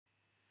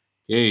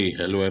Hey,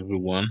 hello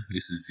everyone.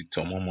 This is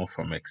Victor Momo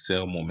from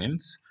Excel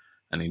Moments,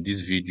 and in this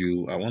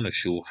video, I want to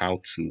show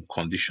how to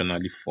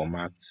conditionally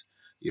format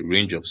a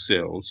range of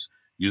cells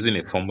using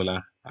a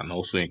formula and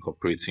also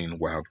incorporating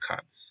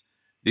wildcards.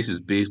 This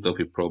is based off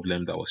a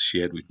problem that was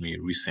shared with me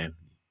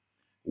recently,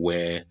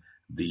 where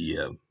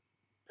the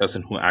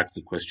person who asked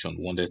the question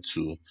wanted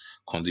to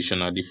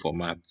conditionally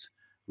format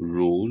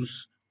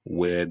rows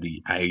where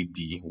the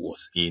ID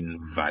was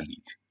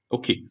invalid.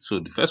 Okay, so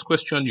the first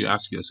question you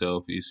ask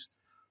yourself is,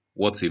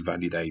 what's a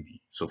valid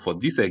ID? So for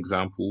this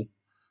example,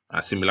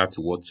 similar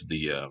to what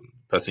the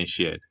person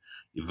shared,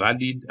 a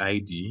valid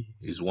ID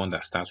is one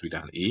that starts with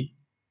an A,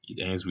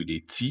 it ends with a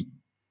T,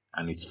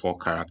 and it's 4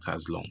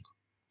 characters long.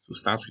 So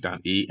starts with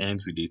an A,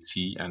 ends with a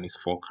T, and it's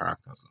 4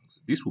 characters long.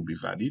 So this will be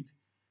valid.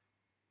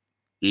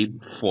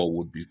 A4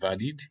 would be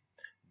valid.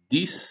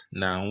 This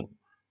now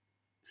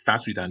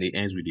starts with an A,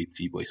 ends with a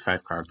T, but it's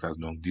 5 characters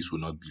long. This will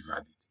not be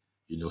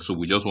valid. So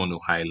we just want to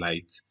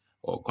highlight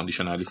or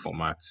conditionally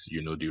format,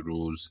 the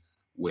rows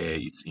where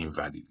it's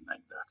invalid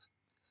like that.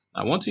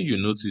 Now, one thing you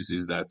notice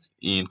is that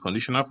in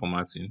conditional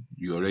formatting,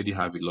 you already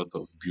have a lot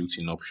of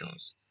built-in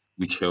options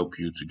which help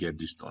you to get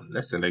this done.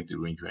 Let's select the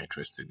range we're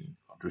interested in.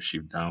 Control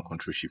Shift down,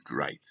 Control Shift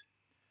right.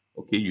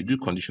 Okay, you do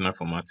conditional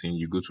formatting,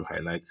 you go to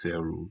highlight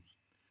cell rows.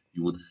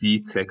 You would see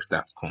text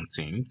that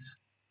contains,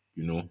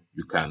 you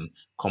can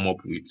come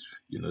up with,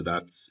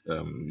 that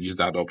use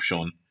that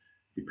option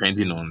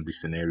depending on the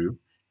scenario.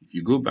 If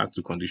you go back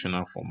to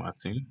conditional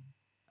formatting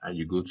and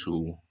you go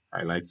to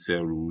highlight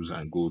cell rules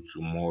and go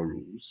to more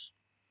rules,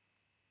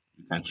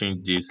 you can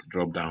change this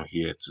drop down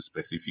here to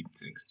specific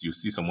text. You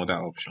see some other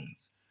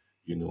options,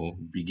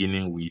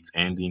 beginning with,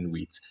 ending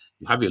with.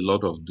 You have a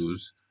lot of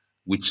those,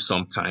 which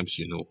sometimes,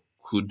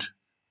 could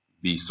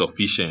be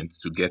sufficient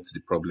to get the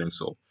problem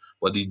solved.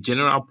 But the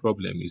general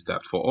problem is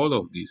that for all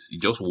of this,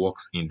 it just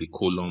works in the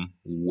column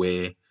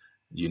where,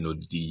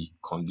 the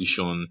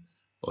condition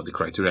or the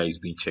criteria is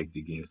being checked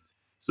against.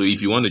 So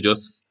if you want to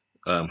just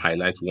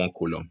highlight one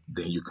column,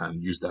 then you can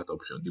use that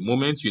option. The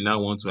moment you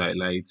now want to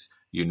highlight,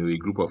 a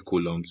group of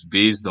columns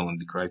based on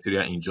the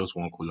criteria in just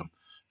one column,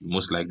 you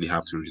most likely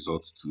have to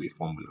resort to a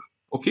formula.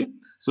 Okay,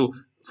 so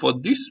for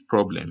this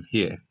problem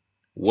here,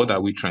 what are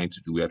we trying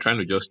to do? We are trying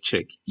to just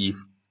check if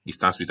it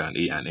starts with an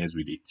A and ends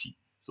with a T.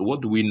 So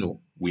what do we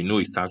know? We know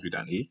it starts with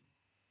an A.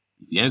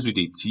 If it ends with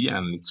a T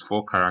and it's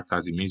 4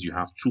 characters, it means you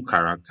have 2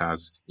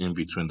 characters in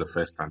between the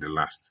first and the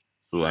last.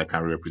 So I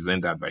can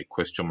represent that by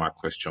question mark,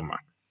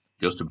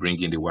 just to bring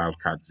in the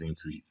wildcards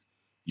into it.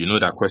 You know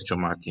that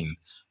question mark in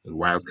the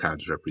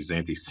wildcards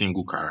represent a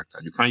single character.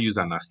 You can't use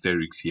an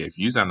asterisk here. If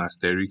you use an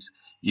asterisk,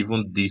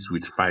 even this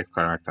with 5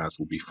 characters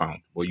will be found,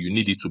 but you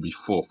need it to be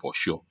 4 for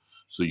sure.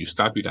 So you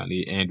start with an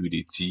A, end with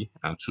a T,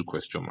 and 2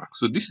 question marks.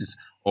 So this is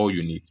all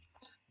you need.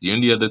 The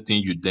only other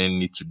thing you then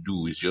need to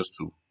do is just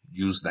to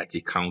use like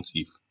a count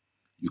if.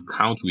 You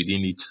count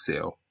within each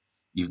cell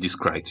if this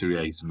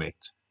criteria is met.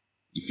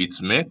 If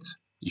it's met,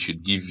 it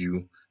should give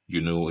you,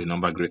 a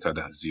number greater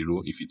than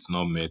 0. If it's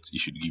not met, it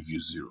should give you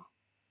 0.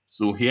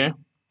 So here,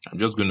 I'm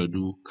just going to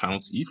do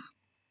count if,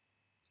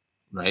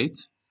 right?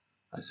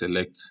 I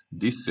select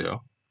this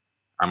cell,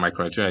 and my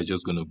criteria is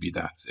just going to be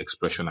that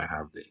expression I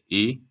have there.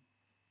 A,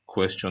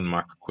 question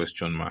mark,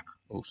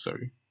 oh,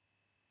 sorry.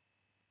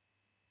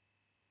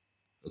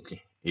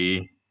 Okay,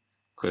 A,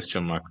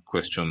 question mark,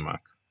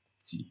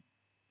 T.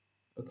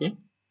 Okay.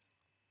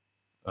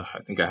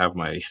 I think I have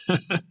my,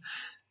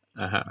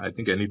 I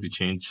think I need to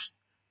change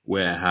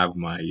where I have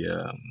my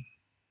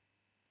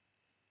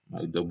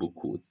double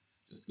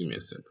quotes. Just give me a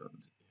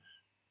second.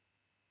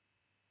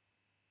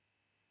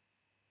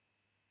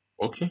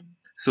 Okay.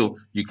 So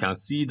you can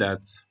see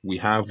that we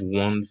have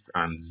ones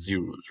and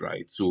zeros,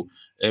 right? So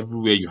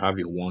everywhere you have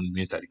a 1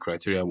 means that the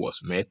criteria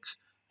was met,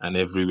 and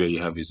everywhere you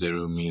have a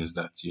 0 means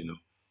that,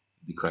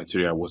 the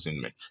criteria wasn't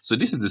met. So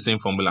this is the same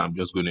formula I'm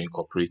just going to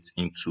incorporate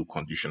into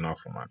conditional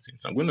formatting.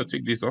 So I'm going to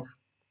take this off.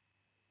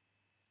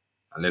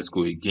 And let's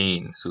go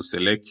again. So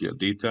select your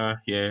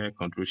data here,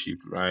 Control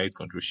Shift right,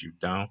 Control Shift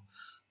down.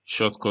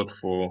 Shortcut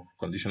for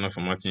conditional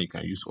formatting, you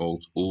can use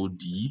Alt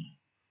OD.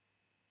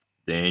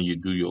 Then you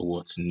do your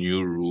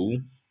new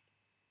rule.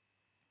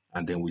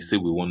 And then we say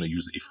we want to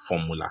use a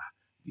formula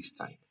this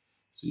time.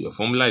 So your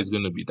formula is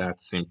going to be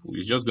that simple.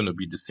 It's just going to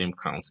be the same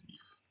count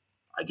if.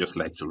 I just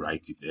like to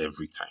write it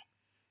every time.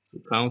 So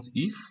count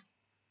if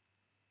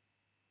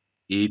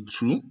A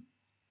true.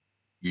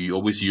 You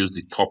always use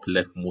the top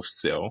leftmost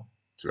cell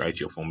to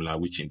write your formula,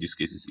 which in this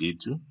case is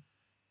A2.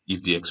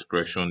 If the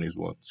expression is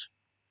what?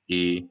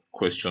 A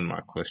question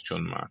mark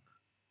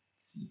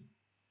T.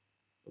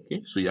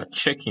 Okay, so you're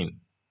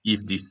checking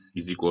if this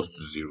is equals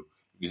to 0.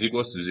 If it's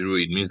equals to 0,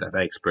 it means that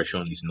that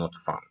expression is not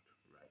found.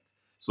 Right?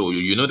 So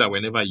you know that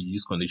whenever you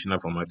use conditional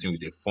formatting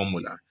with a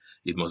formula,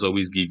 it must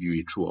always give you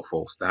a true or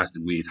false. That's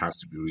the way it has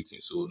to be written.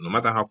 So no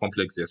matter how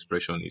complex the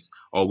expression is,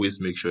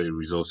 always make sure it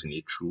results in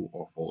a true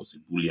or false,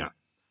 a boolean.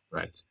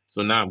 Right.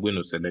 So now I'm going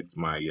to select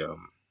my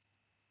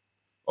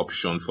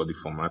option for the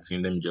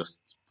formatting. Let me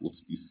just put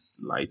this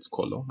light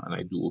color and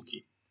I do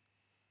OK.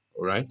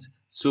 All right.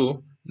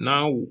 So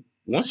now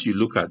once you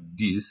look at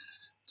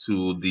this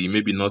to the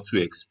maybe not too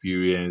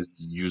experienced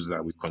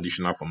user with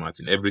conditional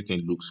formatting,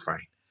 everything looks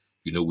fine.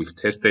 We've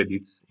tested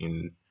it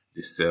in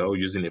the cell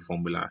using a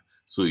formula,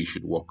 so it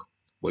should work.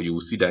 But you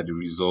will see that the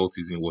result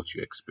isn't what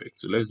you expect.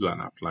 So let's do an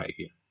apply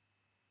here.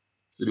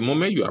 So the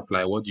moment you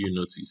apply, what do you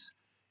notice?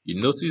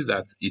 You notice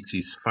that it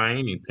is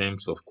fine in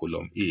terms of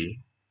column A.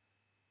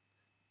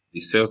 The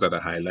cells that are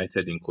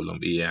highlighted in column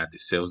A are the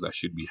cells that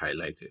should be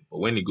highlighted. But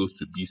when it goes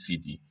to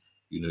BCD,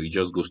 it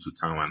just goes to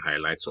town and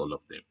highlights all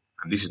of them.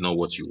 And this is not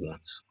what you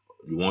want.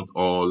 You want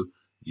all,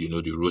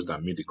 the rows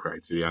that meet the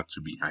criteria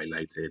to be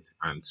highlighted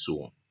and so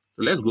on.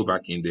 So let's go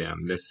back in there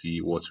and let's see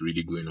what's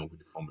really going on with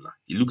the formula.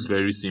 It looks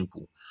very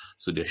simple,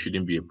 so there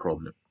shouldn't be a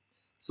problem.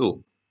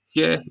 So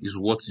here is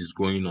what is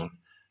going on.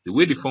 The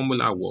way the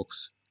formula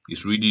works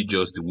is really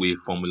just the way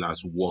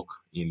formulas work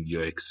in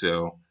your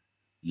Excel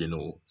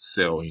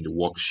cell in the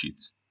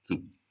worksheet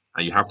too.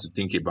 And you have to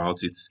think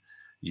about it,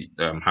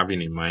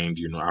 having in mind,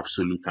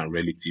 absolute and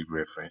relative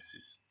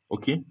references.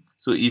 Okay,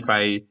 so if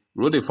I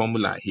wrote a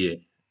formula here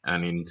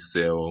and in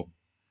cell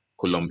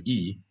column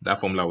E, that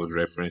formula was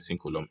referencing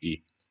column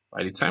A.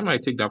 By the time I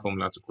take that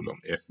formula to column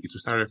F, it will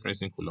start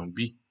referencing column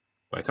B.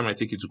 By the time I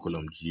take it to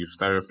column G, it will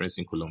start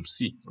referencing column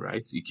C,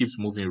 right? It keeps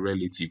moving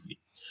relatively.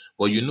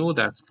 But you know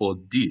that for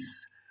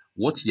this,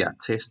 what you are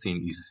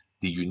testing is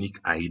the unique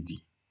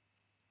ID,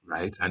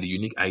 right? And the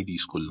unique ID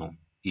is column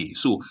A.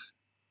 So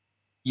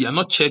you are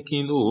not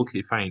checking, oh,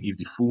 okay, fine, if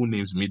the full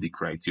names meet the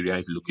criteria,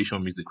 if the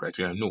location meets the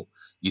criteria. No,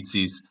 it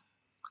is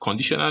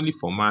conditionally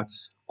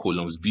formats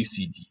columns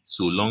BCD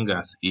so long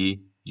as A,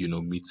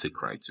 meets a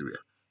criteria.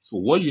 So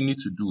what you need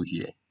to do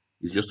here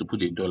is just to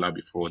put a dollar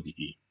before the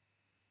A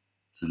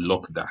to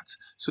lock that,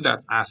 so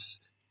that as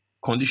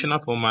conditional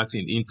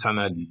formatting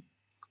internally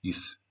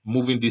is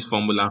moving this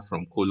formula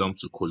from column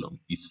to column,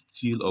 it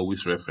still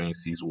always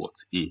references what?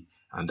 A,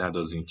 and that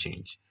doesn't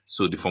change.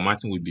 So the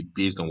formatting will be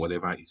based on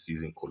whatever it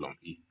sees in column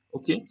A.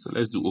 Okay, so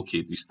let's do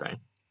okay this time.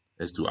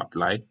 Let's do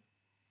apply,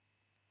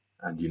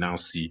 and you now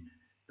see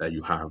that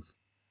you have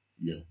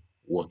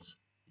what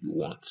you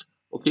want.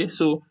 Okay,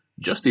 so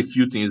just a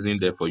few things in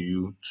there for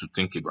you to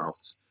think about.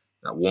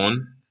 That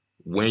one,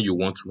 when you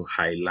want to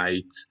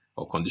highlight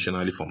or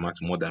conditionally format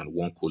more than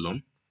one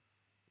column,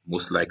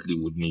 most likely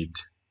would need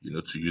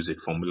to use a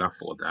formula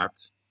for that.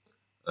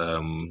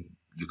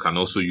 You can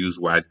also use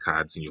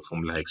wildcards in your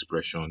formula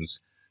expressions.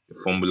 The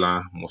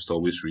formula must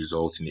always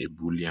result in a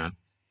boolean,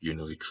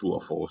 a true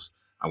or false.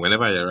 And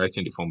whenever you're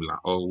writing the formula,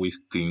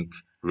 always think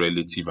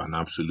relative and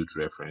absolute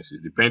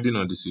references. Depending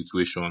on the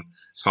situation,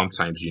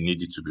 sometimes you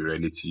need it to be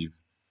relative,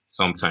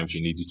 sometimes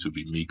you need it to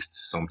be mixed,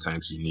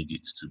 sometimes you need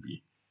it to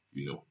be,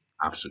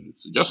 absolute.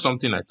 So just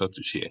something I thought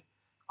to share.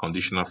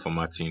 Conditional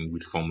formatting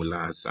with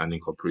formulas and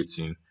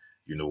incorporating,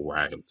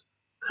 wild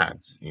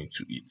cards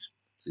into it.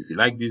 So if you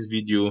like this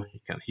video, you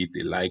can hit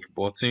the like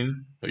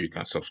button or you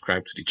can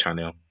subscribe to the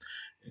channel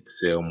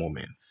Excel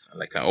Moments.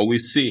 Like I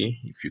always say,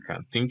 if you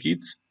can think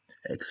it,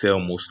 Excel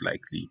most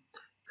likely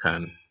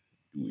can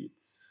do it.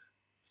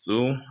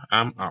 So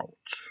I'm out.